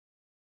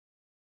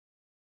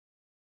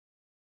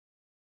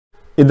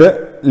ഇത്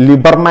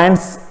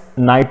ലിബർമാൻസ്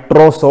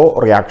nitroso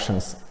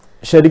reactions.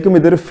 ശരിക്കും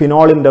ഇതൊരു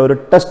ഫിനോളിൻ്റെ ഒരു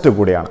ടെസ്റ്റ്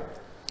കൂടിയാണ്.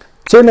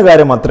 ചെയ്യുന്ന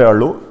കാര്യം മാത്രമേ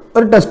ഉള്ളൂ,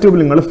 ഒരു ടെസ്റ്റ്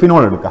ട്യൂബിൽ നിങ്ങൾ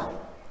ഫിനോൾ എടുക്കുക.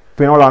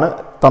 ഫിനോളാണ്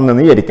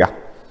തന്നെന്ന് വിചാരിക്കുക.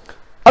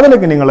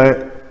 അതിലേക്ക് നിങ്ങൾ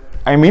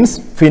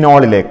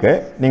ഫിനോളിലേക്ക്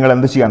നിങ്ങൾ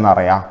എന്ത് ചെയ്യാമെന്ന്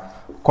അറിയാം,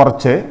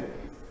 കുറച്ച്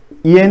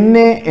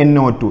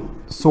NaNO2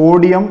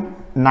 സോഡിയം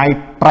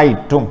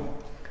നൈട്രൈറ്റും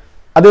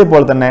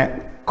അതേപോലെ തന്നെ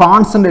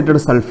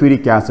കോൺസെൻട്രേറ്റഡ്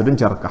സൾഫ്യൂരിക് ആസിഡും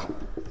ചേർക്കാം.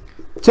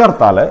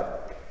 ചേർത്താൽ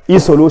ഈ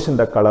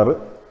സൊല്യൂഷൻ്റെ കളർ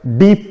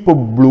ഡീപ്പ്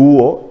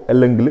ബ്ലൂവോ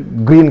അല്ലെങ്കിൽ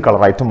ഗ്രീൻ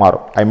കളറായിട്ട്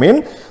മാറും.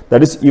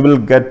 That is you will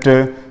get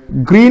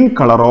green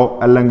കളറോ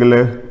അല്ലെങ്കിൽ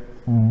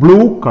ബ്ലൂ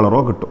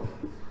കളറോ കിട്ടും.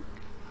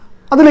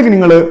 അതിലേക്ക്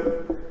നിങ്ങൾ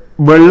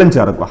വെള്ളം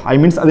ചേർക്കുക.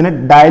 അതിനെ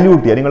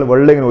ഡയല്യൂട്ട് ചെയ്യുക. നിങ്ങൾ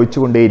വെള്ളം ഇങ്ങനെ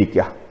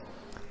ഒഴിച്ചുകൊണ്ടേയിരിക്കുക.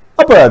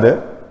 അപ്പോൾ അത്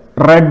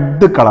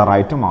റെഡ്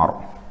കളറായിട്ട് മാറും,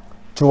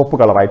 ചുവപ്പ്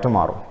കളറായിട്ട്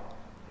മാറും.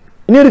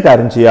 ഇനി ഒരു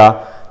കാര്യം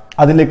ചെയ്യുക,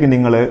 അതിലേക്ക്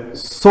നിങ്ങൾ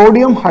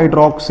സോഡിയം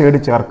ഹൈഡ്രോക്സൈഡ്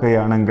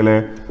ചേർക്കുകയാണെങ്കിൽ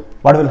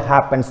വാട്ട് വിൽ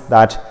ഹാപ്പൻസ്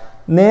ദാറ്റ്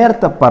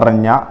നേരത്തെ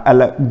പറഞ്ഞ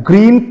അല്ല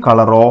ഗ്രീൻ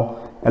കളറോ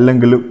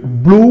അല്ലെങ്കിൽ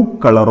ബ്ലൂ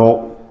കളറോ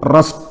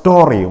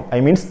റെസ്റ്റോർ ചെയ്യും,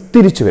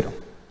 തിരിച്ചു വരും.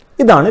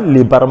 ഇതാണ്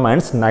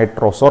ലിബർമാൻസ്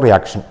നൈട്രോസോ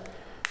റിയാക്ഷൻ.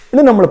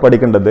 ഇനി നമ്മൾ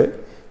പഠിക്കേണ്ടത്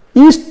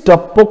ഈ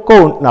സ്റ്റെപ്പൊക്കെ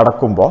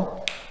നടക്കുമ്പോൾ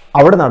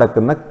അവിടെ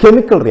നടക്കുന്ന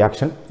കെമിക്കൽ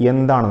റിയാക്ഷൻ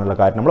എന്താണെന്നുള്ള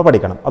കാര്യം നമ്മൾ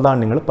പഠിക്കണം. അതാണ്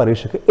നിങ്ങൾ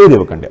പരീക്ഷയ്ക്ക് എഴുതി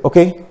വെക്കേണ്ടത്.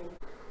 ഓക്കെ,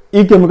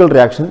 ഈ കെമിക്കൽ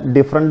റിയാക്ഷൻ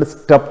ഡിഫറെൻറ്റ്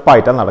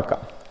സ്റ്റെപ്പായിട്ടാണ് നടക്കുക.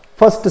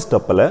 ഫസ്റ്റ്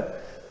സ്റ്റെപ്പിൽ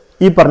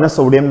ഈ പറഞ്ഞ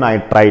സോഡിയം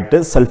നൈട്രൈറ്റ്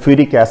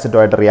സൾഫ്യൂരിക്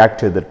ആസിഡുമായിട്ട് റിയാക്ട്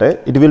ചെയ്തിട്ട്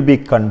it will be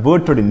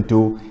converted in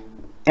to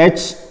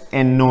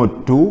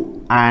HNO2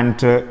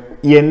 and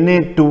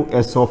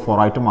Na2SO4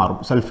 ആയിട്ട് മാറും,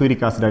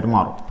 സൾഫ്യൂരിക് ആസിഡായിട്ട്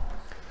മാറും.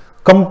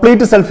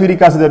 കംപ്ലീറ്റ്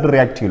സൾഫ്യൂരിക് ആസിഡായിട്ട്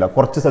റിയാക്ട് ചെയ്യില്ല,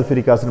 കുറച്ച്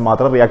സൾഫ്യൂരിക് ആസിഡ്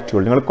മാത്രം റിയാക്ട്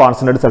ചെയ്യുള്ളൂ. നിങ്ങൾ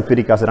കോൺസെൻട്രേറ്റഡ്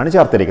സൾഫ്യൂരിക് ആസിഡാണ്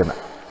ചേർത്തിരിക്കുന്നത്.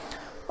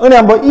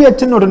 അങ്ങനെയാകുമ്പോൾ ഈ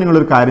HNO2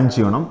 നിങ്ങളൊരു കാര്യം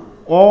ചെയ്യണം,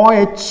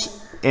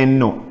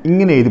 OHNO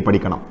ഇങ്ങനെ എഴുതി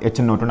പഠിക്കണം.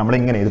 HNO2 നമ്മൾ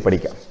ഇങ്ങനെ എഴുതി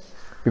പഠിക്കാം.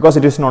 Because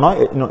it is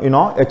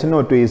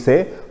HNO2 is a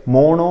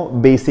mono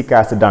basic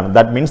acid ആണ്.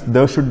 That means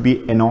there should be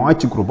an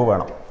OH group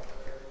വേണം.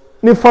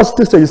 ഇനി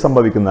ഫസ്റ്റ് സ്റ്റേജ്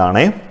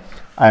സംഭവിക്കുന്നതാണ്.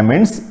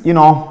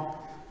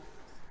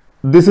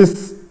 This is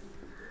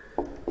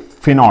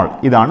phenol.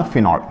 ഇതാണ്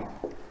ഫിനോൾ.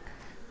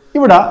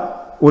 ഇവിടെ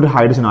ഒരു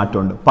ഹൈഡ്രജൻ ആറ്റം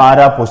ഉണ്ട്,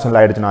 പാരാ പൊസിഷനിൽ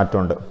ഹൈഡ്രജൻ ആറ്റം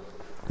ഉണ്ട്.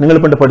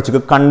 നിങ്ങളിപ്പോൾ പഠിച്ചത്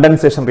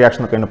കണ്ടൻസേഷൻ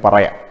റിയാക്ഷൻ ഒക്കെ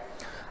പറയാം.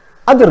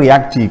 അത്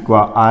റിയാക്ട് ചെയ്യുക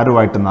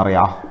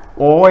ആരുമായിട്ടെന്നറിയാം,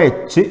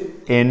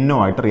 OHNO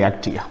ആയിട്ട്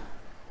റിയാക്ട് ചെയ്യുക.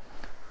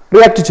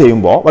 റിയാക്ട്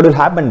ചെയ്യുമ്പോൾ വാട്ട് വിൽ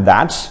ഹാപ്പൻ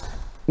ദാറ്റ്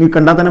നിങ്ങൾക്ക്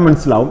കണ്ടാൽ തന്നെ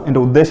മനസ്സിലാവും. എൻ്റെ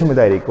ഉദ്ദേശം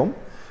ഇതായിരിക്കും,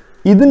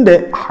 ഇതിൻ്റെ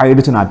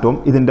ഹൈഡ്രജൻ ആറ്റവും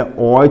ഇതിൻ്റെ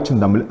OHും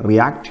തമ്മിൽ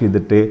റിയാക്ട്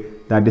ചെയ്തിട്ട്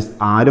ദാറ്റ് ഈസ്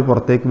ആര്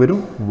പുറത്തേക്ക് വരും,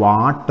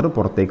 വാട്ടർ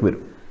പുറത്തേക്ക്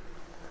വരും.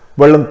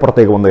 വെള്ളം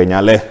പുറത്തേക്ക് വന്നു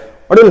കഴിഞ്ഞാൽ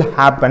what will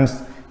happens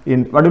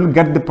what will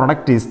get the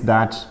product is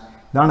that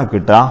ഇതാണ്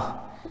കിട്ടുക.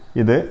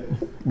 ഇത്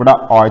ഇവിടെ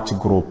OH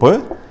ഗ്രൂപ്പ്,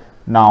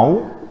 now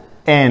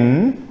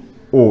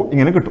NO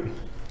ഇങ്ങനെ കിട്ടും.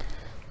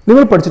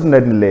 നിങ്ങൾ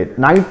പഠിച്ചിട്ടുണ്ടായിരുന്നില്ലേ,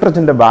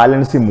 നൈട്രജൻ്റെ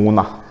വാലൻസി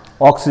 3,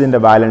 ഓക്സിജൻ്റെ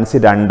വാലൻസി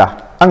 2.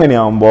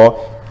 അങ്ങനെയാകുമ്പോൾ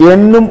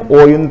Nഉം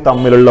Oയും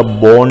തമ്മിലുള്ള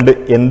ബോണ്ട്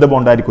എന്ത്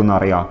ബോണ്ടായിരിക്കും എന്ന്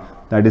അറിയാം,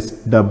 ദാറ്റ് ഈസ്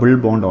ഡബിൾ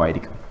ബോണ്ടോ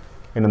ആയിരിക്കും.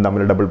 Nഉം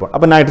തമ്മിൽ ഡബിൾ ബോണ്ട്.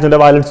 അപ്പോൾ നൈട്രജൻ്റെ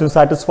വാലൻസിയും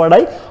സാറ്റിസ്ഫൈഡ്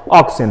ആയി,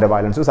 ഓക്സിജൻ്റെ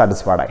വാലൻസിയും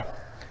സാറ്റിസ്ഫൈഡ് ആയി.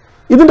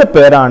 ഇതിൻ്റെ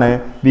പേരാണ്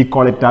we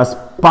call it as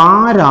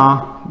para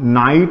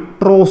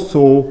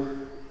nitroso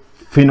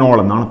phenol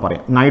എന്നാണ്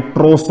പറയാം.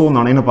 നൈട്രോസോ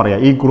എന്നാണ് ഇതിന് പറയാം,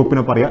 ഈ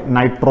ഗ്രൂപ്പിന് പറയാം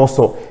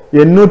നൈട്രോസോ.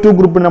 NO2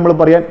 ഗ്രൂപ്പിന് നമ്മൾ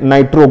പറയാം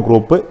നൈട്രോ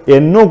ഗ്രൂപ്പ്,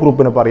 NO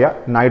ഗ്രൂപ്പിന് പറയാം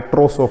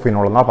നൈട്രോസോ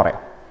ഫിനോൾ എന്നാണ് പറയാം.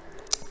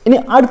 ഇനി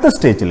അടുത്ത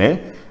സ്റ്റേജിൽ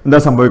എന്താ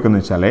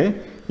സംഭവിക്കുന്നത് വെച്ചാൽ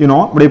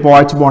ഇവിടെ ഇപ്പോൾ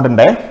OH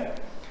ബോണ്ടിൻ്റെ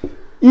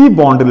ഈ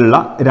ബോണ്ടിലുള്ള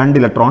 2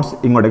 ഇലക്ട്രോൺസ്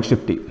ഇങ്ങോട്ടേക്ക്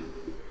ഷിഫ്റ്റ് ചെയ്യും.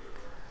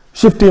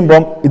 ഷിഫ്റ്റ്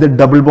ചെയ്യുമ്പോൾ ഇത്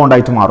ഡബിൾ ബോണ്ട്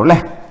ആയിട്ട് മാറും അല്ലേ.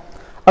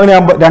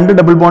 അങ്ങനെയാകുമ്പോൾ 2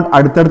 ഡബിൾ ബോണ്ട്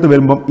അടുത്തടുത്ത്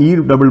വരുമ്പം ഈ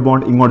ഡബിൾ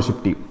ബോണ്ട് ഇങ്ങോട്ട്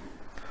ഷിഫ്റ്റ് ചെയ്യും.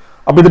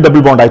 അപ്പോൾ ഇത്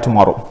ഡബിൾ ബോണ്ട് ആയിട്ട്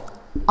മാറും.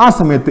 ആ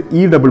സമയത്ത്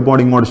ഈ ഡബിൾ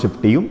ബോണ്ട് ഇങ്ങോട്ട്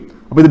ഷിഫ്റ്റ് ചെയ്യും.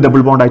 അപ്പോൾ ഇത്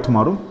ഡബിൾ ബോണ്ട് ആയിട്ട്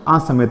മാറും. ആ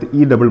സമയത്ത്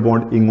ഈ ഡബിൾ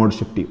ബോണ്ട് ഇങ്ങോട്ട്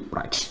ഷിഫ്റ്റ് ചെയ്യും.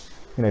 റൈറ്റ്,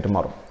 ഇങ്ങനെയായിട്ട്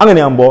മാറും.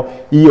 അങ്ങനെയാകുമ്പോൾ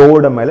ഈ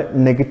ഓയുടെ മേലെ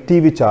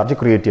നെഗറ്റീവ് ചാർജ്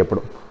ക്രിയേറ്റ്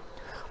ചെയ്യപ്പെടും.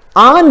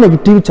 ആ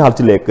നെഗറ്റീവ്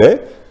ചാർജിലേക്ക്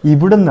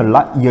ഇവിടെ നിന്നുള്ള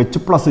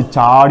H+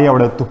 ചാടി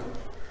അവിടെ എത്തും.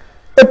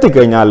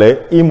 എത്തിക്കഴിഞ്ഞാൽ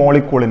ഈ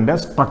മോളിക്യൂളിൻ്റെ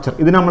സ്ട്രക്ചർ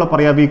ഇത് നമ്മൾ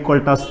പറയാം വി കോൾ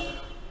ഇറ്റ് ആസ്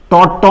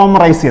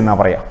ടോട്ടോമറൈസ് എന്നാ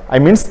പറയാം.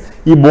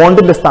 ഈ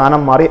ബോണ്ടിന്റെ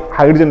സ്ഥാനം മാറി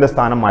ഹൈഡ്രജന്റെ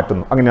സ്ഥാനം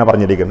മാറ്റുന്നു, അങ്ങനെയാണ്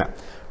പറഞ്ഞിരിക്കുന്നത്.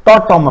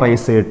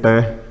 ടോട്ടോമറൈസ് ചെയ്തിട്ട്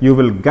യു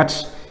വിൽ ഗെറ്റ്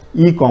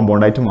ഈ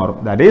കോമ്പൗണ്ട് ആയിട്ട് മാറും.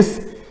 ദാറ്റ് ഈസ്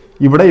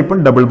ഇവിടെ ഇപ്പം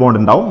ഡബിൾ ബോണ്ട്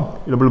ഉണ്ടാവും,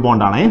 ഡബിൾ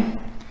ബോണ്ടാണേ.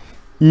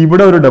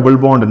 ഇവിടെ ഒരു ഡബിൾ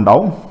ബോണ്ട്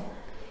ഉണ്ടാവും.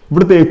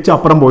 ഇവിടുത്തെ H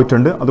അപ്പുറം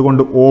പോയിട്ടുണ്ട്,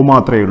 അതുകൊണ്ട് O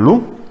മാത്രമേ ഉള്ളൂ.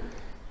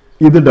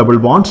 ഇത് ഡബിൾ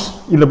ബോണ്ട്,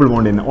 ഈ ഡബിൾ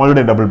ബോണ്ട് തന്നെ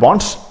ഓൾറെഡി ഡബിൾ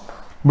ബോണ്ട്.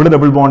 ഇവിടെ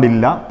ഡബിൾ ബോണ്ട്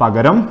ഇല്ല,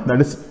 പകരം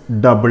ദാറ്റ് ഈസ്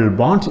ഡബിൾ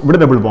ബോണ്ട്. ഇവിടെ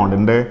ഡബിൾ ബോണ്ട്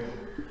ഉണ്ട്,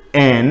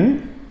 N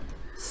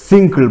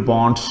സിംഗിൾ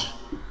ബോണ്ട്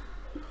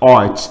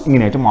OH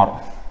ഇങ്ങനെയായിട്ട് മാറും.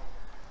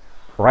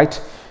 റൈറ്റ്,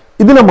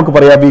 ഇത് നമുക്ക്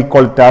പറയാം we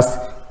call it as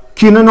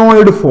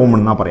ക്യുനനോയിഡ് form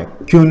എന്നാ പറയാം.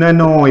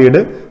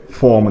 ക്യുനനോയിഡ്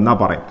ഫോം എന്നാ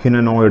പറയാം,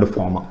 ക്യുനനോയിഡ്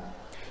ഫോം.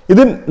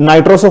 ഇത്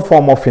നൈട്രോസോ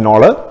ഫോം ഓഫ്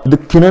ഫിനോള്, ഇത്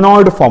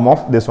ക്യുനനോയിഡ് form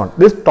of this one.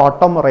 This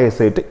ടോട്ടോമറൈസ്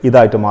ആയിട്ട്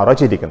ഇതായിട്ട് മാറുക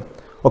ചെയ്തിരിക്കുന്നത്.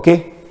 ഓക്കെ,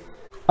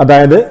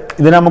 അതായത്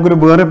ഇതിന് നമുക്കൊരു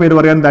വേറെ പേര്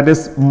പറയാൻ, ദാറ്റ്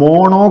ഈസ്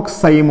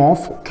മോണോക്സൈം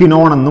ഓഫ്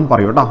ക്വിനോൺ എന്നും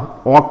പറയും കേട്ടോ.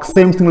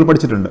 ഓക്സൈംസ് നിങ്ങൾ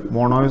പഠിച്ചിട്ടുണ്ട്,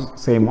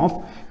 മോണോക്സൈം ഓഫ്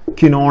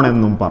ക്വിനോൺ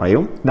എന്നും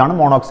പറയും. ഇതാണ്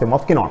മോണോക്സൈം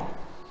ഓഫ് ക്വിനോൺ.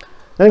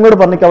 ഞാൻ നിങ്ങളോട്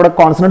പറഞ്ഞിട്ട് അവിടെ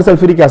കോൺസെൻട്രേറ്റഡ്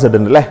സൾഫ്യൂരിക് ആസിഡ്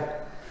ഉണ്ട് അല്ലേ.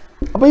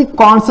 അപ്പോൾ ഈ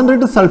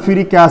concentrated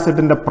sulphuric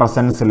ആസിഡിന്റെ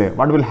പ്രസൻസിൽ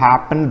what will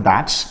happen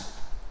that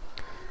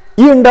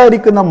ഈ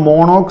ഉണ്ടായിരിക്കുന്ന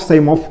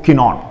മോണോക്സൈം ഓഫ്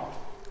കിനോൺ,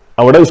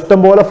 അവിടെ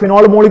ഇഷ്ടംപോലെ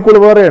ഫിനോൾ മോളിക്കൂൾ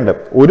വേറെയുണ്ട്,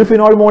 ഒരു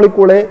ഫിനോൾ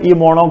മോളിക്കൂളെ ഈ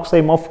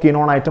മോണോക്സൈം ഓഫ്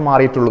കിനോൺ ആയിട്ട്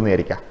മാറിയിട്ടുള്ളൂ എന്ന്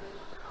വിചാരിക്കാം.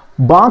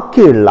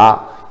 ബാക്കിയുള്ള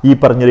ഈ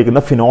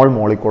പറഞ്ഞിരിക്കുന്ന ഫിനോൾ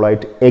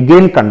മോളിക്കൂളായിട്ട്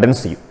എഗെയിൻ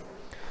കണ്ടൻസ് ചെയ്യും.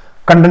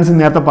 കണ്ടൻസ്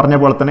നേരത്തെ പറഞ്ഞ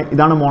പോലെ തന്നെ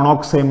ഇതാണ്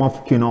മോണോക്സൈം ഓഫ്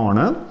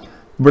കിനോണ്.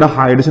 ഇവിടെ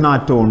ഹൈഡ്രജൻ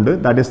ആറ്റം ഉണ്ട്.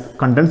 That is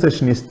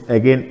condensation is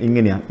again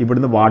ഇങ്ങനെയാണ്,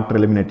 ഇവിടുന്ന് വാട്ടർ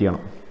എലിമിനേറ്റ്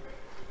ചെയ്യണം.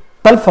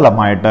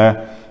 തൽഫലമായിട്ട്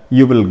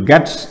you will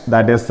get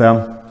that is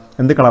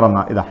എന്ത് കളർ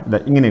എന്നാ ഇതാ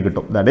ഇങ്ങനെ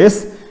കിട്ടും. ദാറ്റ്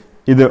ഈസ്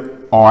ഇത്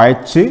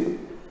OH,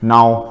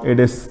 now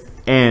it is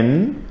N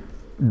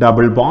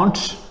double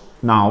bond,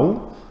 now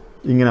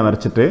ഇങ്ങനെ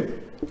വരച്ചിട്ട്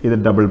ഇത്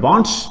double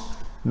bond,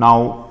 now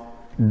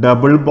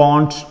double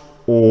bond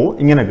O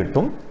ഇങ്ങനെ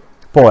കിട്ടും.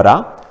 പോരാ,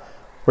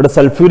 ഇവിടെ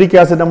സൾഫ്യൂരിക്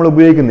ആസിഡ് നമ്മൾ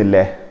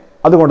ഉപയോഗിക്കുന്നില്ലേ,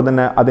 അതുകൊണ്ട്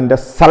തന്നെ അതിൻ്റെ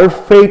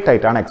സൾഫേറ്റ്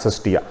ആയിട്ടാണ്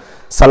എക്സിസ്റ്റ് ചെയ്യുക.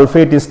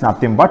 സൾഫേറ്റ് ഈസ്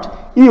നത്തിങ് ബട്ട്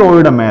ഈ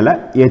ഓയുടെ മേലെ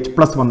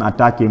H+ വന്ന്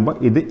അറ്റാക്ക് ചെയ്യുമ്പോൾ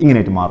ഇത്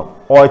ഇങ്ങനെയായിട്ട് മാറും,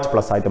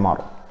 OH+ ആയിട്ട്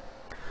മാറും.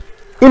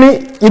 ഇനി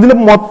ഇതിൽ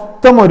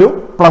മൊത്തം ഒരു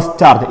പ്ലസ്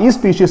ചാർജ്, ഈ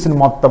സ്പീഷീസിന്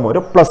മൊത്തം ഒരു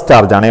പ്ലസ്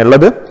ചാർജ് ആണ്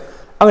ഉള്ളത്.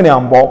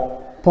 അങ്ങനെയാകുമ്പോൾ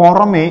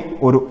പുറമേ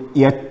ഒരു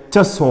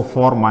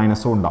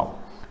HSO4- ഉണ്ടാവും.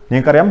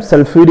 നിങ്ങൾക്കറിയാം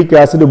സൾഫ്യൂരിക്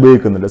ആസിഡ്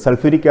ഉപയോഗിക്കുന്നുണ്ട്.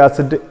 സൾഫ്യൂരിക്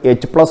ആസിഡ്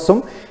H+ഉം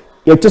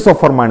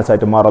HSO4-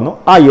 ആയിട്ട് മാറുന്നു.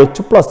 ആ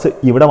H+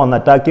 ഇവിടെ വന്ന്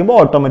അറ്റാക്ക് ചെയ്യുമ്പോൾ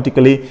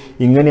ഓട്ടോമാറ്റിക്കലി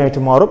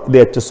ഇങ്ങനെയായിട്ട് മാറും, ഇത്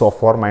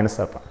HSO4-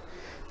 ആയിട്ടാണ്.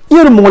 ഈ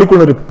ഒരു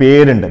മോളിക്കൂളിന് ഒരു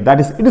പേരുണ്ട്,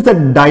 that is it is a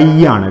die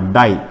ആണ്,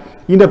 ഡൈ.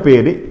 ഇതിന്റെ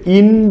പേര്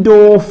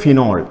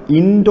ഇൻഡോഫിനോൾ,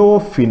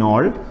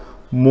 ഇൻഡോഫിനോൾ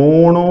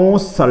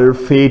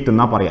മോണോസൾഫേറ്റ്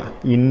എന്നാ പറയാ,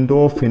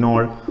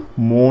 ഇൻഡോഫിനോൾ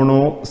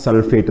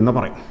മോണോസൾഫേറ്റ് എന്ന്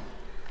പറയും.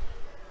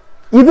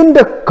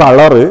 ഇതിന്റെ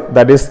കളറ്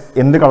ദാറ്റ് ഈസ്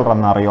എന്ത് കളർ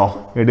എന്നറിയോ?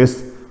 It is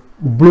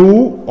blue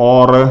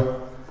or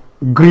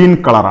green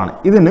കളറാണ്.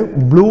 ഇതിന്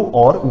ബ്ലൂ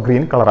ഓർ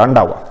ഗ്രീൻ കളറാണ്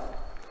ഉണ്ടാവുക.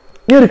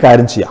 ഈ ഒരു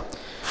കാര്യം ചെയ്യാം,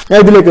 ഞാൻ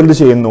ഇതിലേക്ക് എന്ത്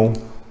ചെയ്യുന്നു?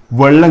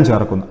 വെള്ളം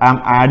ചേർക്കുന്നു. ഐ ആം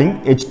ആഡിങ്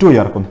H2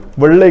 ചേർക്കുന്നു.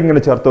 വെള്ളം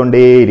ഇങ്ങനെ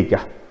ചേർത്തുകൊണ്ടേയിരിക്കുക.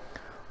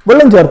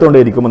 വെള്ളം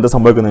ചേർത്തുകൊണ്ടേയിരിക്കുമ്പോൾ എന്താ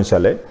സംഭവിക്കുന്നത്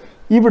വെച്ചാൽ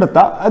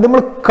ഇവിടുത്തെ അത്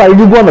നമ്മൾ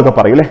കഴുകുക എന്നൊക്കെ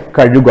പറയും അല്ലേ,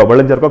 കഴുകുക,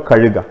 വെള്ളം ചേർക്കുക,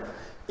 കഴുകുക.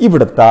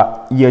 ഇവിടുത്തെ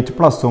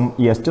H+ഉം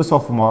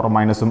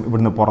HSO4-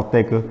 ഇവിടുന്ന്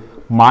പുറത്തേക്ക്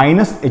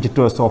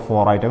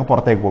 -H2SO4 ആയിട്ട്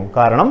പുറത്തേക്ക് പോകും.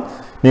 കാരണം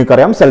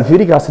നിങ്ങൾക്കറിയാം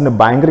സൾഫ്യൂരിക് ആസിഡിന്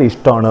ഭയങ്കര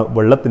ഇഷ്ടമാണ്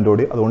വെള്ളത്തിൻ്റെ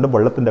കൂടെ, അതുകൊണ്ട്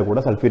വെള്ളത്തിൻ്റെ കൂടെ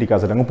സൾഫ്യൂരിക്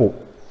ആസിഡ് അങ്ങ് പോകും.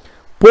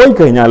 പോയി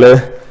കഴിഞ്ഞാൽ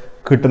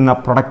കിട്ടുന്ന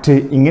പ്രൊഡക്റ്റ്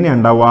ഇങ്ങനെ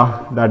ഉണ്ടാവുക.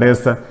 ദാറ്റ്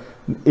ഈസ്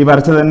ഈ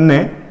വരച്ചത് തന്നെ,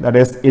 ദാറ്റ്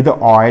ഈസ് ഇത്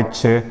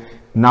OH,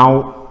 now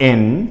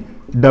N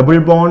double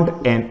bond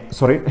N,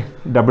 sorry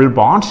double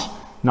bond,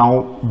 now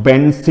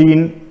benzene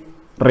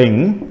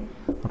ring,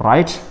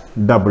 right,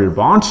 double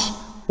bond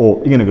O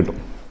ഇങ്ങനെ കിട്ടും.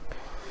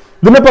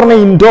 ഇതിനെ പറഞ്ഞ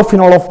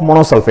ഇൻഡോഫിനോൾ ഓഫ്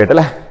മോണോസൾഫേറ്റ്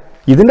അല്ലേ.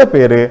 ഇതിന്റെ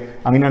പേര്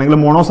അങ്ങനെയാണെങ്കിൽ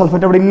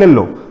മോണോസൾഫേറ്റ് അവിടെ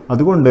ഇല്ലല്ലോ,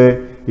 അതുകൊണ്ട്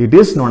it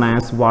is known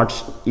as what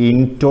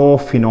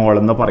ഇൻഡോഫിനോൾ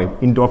എന്ന് പറയും.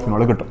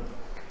 ഇൻഡോഫിനോൾ കിട്ടും.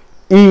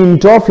 ഈ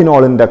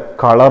ഇൻഡോഫിനോളിന്റെ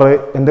കളറ്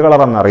എന്ത്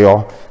കളറാണെന്നറിയോ?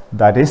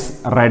 ദാറ്റ് ഈസ്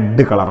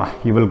റെഡ് കളറാ.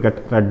 You will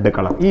get red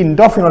colour. ഈ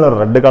ഇൻഡോഫിനോൾ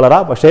റെഡ് കളറാ,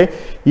 പക്ഷേ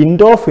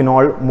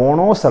ഇൻഡോഫിനോൾ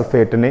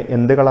മോണോസൾഫേറ്റിന്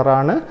എന്ത്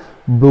കളറാണ്?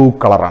 ബ്ലൂ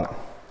കളറാണ്.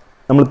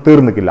 നമ്മൾ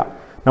തീർന്നിക്കില്ല,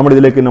 നമ്മൾ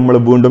ഇതിലേക്ക് നമ്മൾ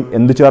വീണ്ടും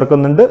എന്ത്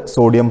ചേർക്കുന്നുണ്ട്?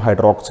 സോഡിയം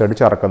ഹൈഡ്രോക്സൈഡ്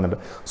ചേർക്കുന്നുണ്ട്.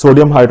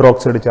 സോഡിയം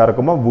ഹൈഡ്രോക്സൈഡ്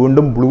ചേർക്കുമ്പോൾ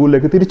വീണ്ടും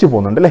ബ്ലൂവിലേക്ക് തിരിച്ചു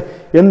പോകുന്നുണ്ട് അല്ലേ.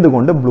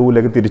 എന്തുകൊണ്ട്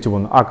ബ്ലൂവിലേക്ക് തിരിച്ചു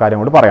പോകുന്നു ആ കാര്യം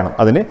കൂടി പറയണം.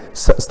 അതിന്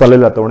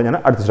സ്ഥലമില്ലാത്തതുകൊണ്ട് ഞാൻ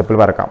അടുത്ത സ്റ്റെപ്പിൽ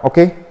വരക്കാം.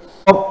 ഓക്കെ,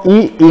 അപ്പം ഈ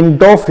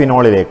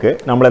ഇൻഡോഫിനോളിലേക്ക്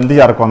നമ്മൾ എന്ത്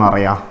ചേർക്കുമെന്ന്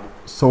അറിയാം?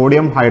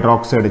 സോഡിയം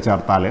ഹൈഡ്രോക്സൈഡ്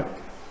ചേർത്താൽ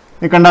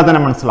നീ കണ്ടാൽ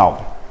തന്നെ മനസ്സിലാവും.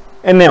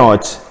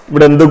 NaOH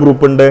ഇവിടെ എന്ത്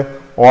ഗ്രൂപ്പ് ഉണ്ട്?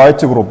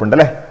 OH ഗ്രൂപ്പ് ഉണ്ട്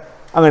അല്ലേ.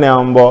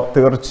 അങ്ങനെയാകുമ്പോൾ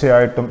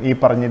തീർച്ചയായിട്ടും ഈ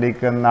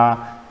പറഞ്ഞിരിക്കുന്ന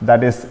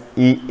ദാറ്റ് ഈസ്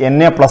ഈ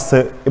Na+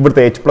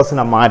 ഇവിടുത്തെ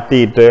H+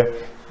 മാറ്റിയിട്ട്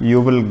യു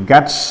വിൽ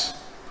ഗെറ്റ്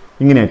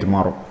ഇങ്ങനെയായിട്ട്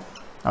മാറും.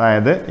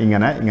 അതായത്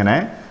ഇങ്ങനെ ഇങ്ങനെ.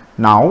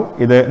 നൗ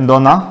ഇത്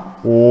എന്തോന്നാ?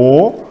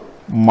 O-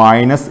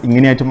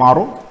 ഇങ്ങനെയായിട്ട്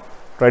മാറും.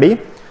 Ready?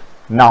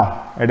 Now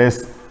it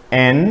is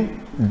N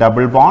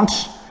double bond,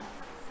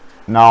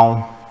 now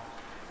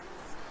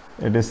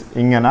it is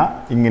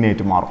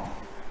ഇങ്ങനെയായിട്ട് മാറും.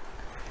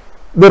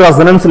 ഇത്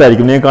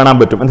റെസൊണൻസിലായിരിക്കും, നിങ്ങൾക്ക് കാണാൻ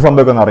പറ്റും. എന്ത്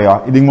സംഭവിക്കുന്ന അറിയാം?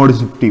 ഇതിങ്ങോട്ട്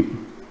ഷിഫ്റ്റ് ചെയ്യും,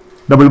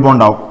 ഡബിൾ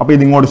ബോണ്ട് ആവും, അപ്പോൾ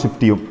ഇതിങ്ങോട്ട്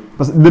ഷിഫ്റ്റ് ചെയ്യും.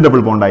 ഇത് ഡബിൾ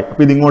ബോണ്ടായി,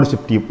 അപ്പോൾ ഇതിങ്ങോട്ട്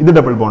ഷിഫ്റ്റ് ചെയ്യും. ഇത്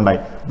ഡബിൾ ബോണ്ടായി,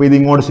 അപ്പോൾ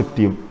ഇതിങ്ങോട്ട് ഷിഫ്റ്റ്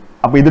ചെയ്യും.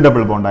 അപ്പോൾ ഇത്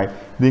ഡബിൾ ബോണ്ടായി,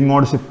 ഇത്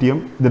ഇങ്ങോട്ട് ഷിഫ്റ്റ് ചെയ്യും.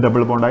 ഇത്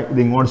ഡബിൾ ബോണ്ടായി, ഇത്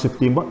ഇങ്ങോട്ട്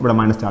ഷിഫ്റ്റ് ചെയ്യുമ്പോൾ ഇവിടെ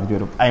മൈനസ് ചാർജ്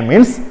വരും. ഐ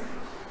മീൻസ്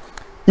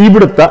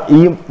ഇവിടുത്തെ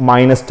ഈ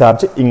മൈനസ്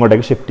ചാർജ്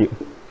ഇങ്ങോട്ടേക്ക് ഷിഫ്റ്റ് ചെയ്യും.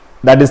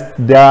 That is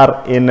they are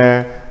in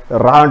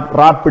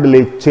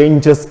rapidly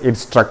changes it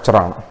structure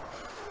ആണ്.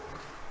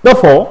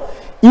 Therefore,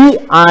 ഈ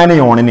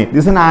ആനയോണിന്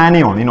this N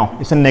anion, you know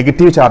it's A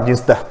negative charge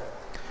is the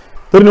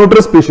ഇതൊരു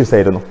ന്യൂട്രൽ സ്പീഷീസ്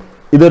ആയിരുന്നു.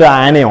 ഇതൊരു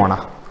ആനയോണാ.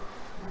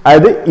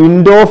 അതായത്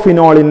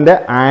ഇൻഡോഫിനോളിന്റെ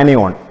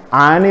ആനയോൺ,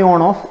 ആനയോൺ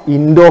ഓഫ്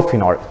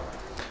ഇൻഡോഫിനോൾ.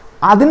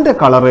 അതിന്റെ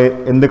കളറ്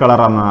എന്ത്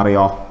കളറാണെന്ന്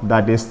അറിയോ?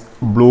 ദാറ്റ് ഈസ്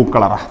ബ്ലൂ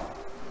കളറാ.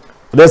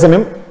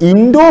 അതേസമയം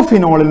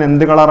ഇൻഡോഫിനോളിന്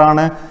എന്ത്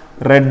കളറാണ്?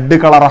 റെഡ്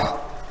കളറാ.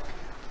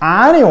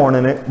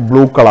 ആനയോണിന്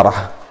ബ്ലൂ കളറാ.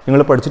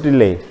 നിങ്ങൾ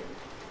പഠിച്ചിട്ടില്ലേ?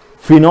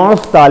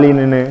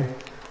 ഫിനോൾഫ്താലീനിന്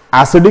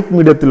ആസിഡിക്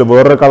മീഡിയത്തിൽ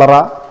വേറൊരു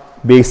കളറാ,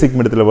 ബേസിക്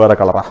മീഡിയത്തിൽ വേറെ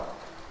കളറാ.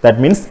 ദാറ്റ്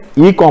മീൻസ്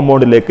ഈ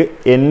കോമ്പൗണ്ടിലേക്ക്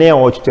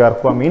NaOH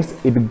ചേർക്കുക means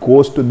it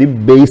goes to the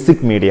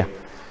basic media.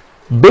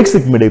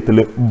 Basic മീഡിയത്തിൽ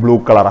ബ്ലൂ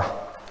കളറാ.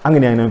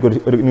 അങ്ങനെയാണ്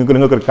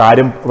നിങ്ങൾക്കൊരു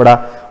കാര്യം ഇവിടെ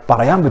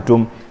പറയാൻ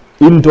പറ്റും.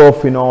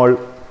 Indophenol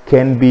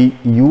can be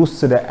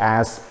used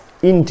as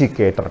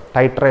indicator.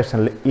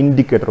 Titration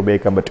indicator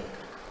ഉപയോഗിക്കാൻ പറ്റും.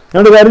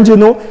 ഞങ്ങൾ കാര്യം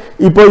ചെയ്യുന്നു,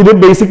 ഇപ്പോൾ ഇത്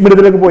ബേസിക്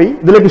മീഡിയത്തിലേക്ക് പോയി,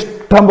 ഇതിലേക്ക്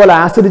ഇഷ്ടം പോലെ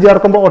ആസിഡ്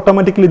ചേർക്കുമ്പോൾ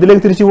ഓട്ടോമാറ്റിക്കലി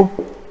ഇതിലേക്ക് തിരിച്ചു പോകും.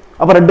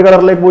 അപ്പോൾ റെഡ്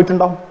കളറിലേക്ക്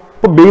പോയിട്ടുണ്ടാവും.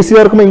 അപ്പോൾ ബേസ്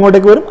ചേർക്കുമ്പോൾ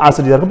ഇങ്ങോട്ടേക്ക് വരും,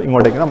 ആസിഡ് ചേർക്കുമ്പോൾ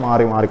ഇങ്ങോട്ടേക്ക്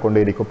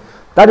മാറിക്കൊണ്ടേയിരിക്കും.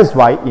 That is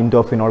why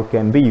ഇൻഡോഫിനോൾ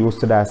can be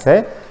used as A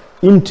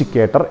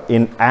indicator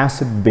in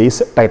acid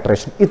base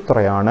titration.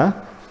 ഇത്രയാണ്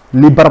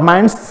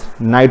ലിബർമാൻസ്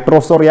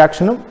നൈട്രോസോ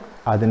റിയാക്ഷനും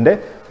അതിൻ്റെ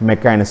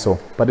മെക്കാനിസവും.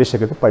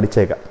 പരീക്ഷയ്ക്ക്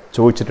പഠിച്ചേക്കാം,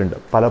 ചോദിച്ചിട്ടുണ്ട്,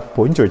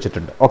 പലപ്പോഴും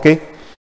ചോദിച്ചിട്ടുണ്ട്. ഓക്കെ.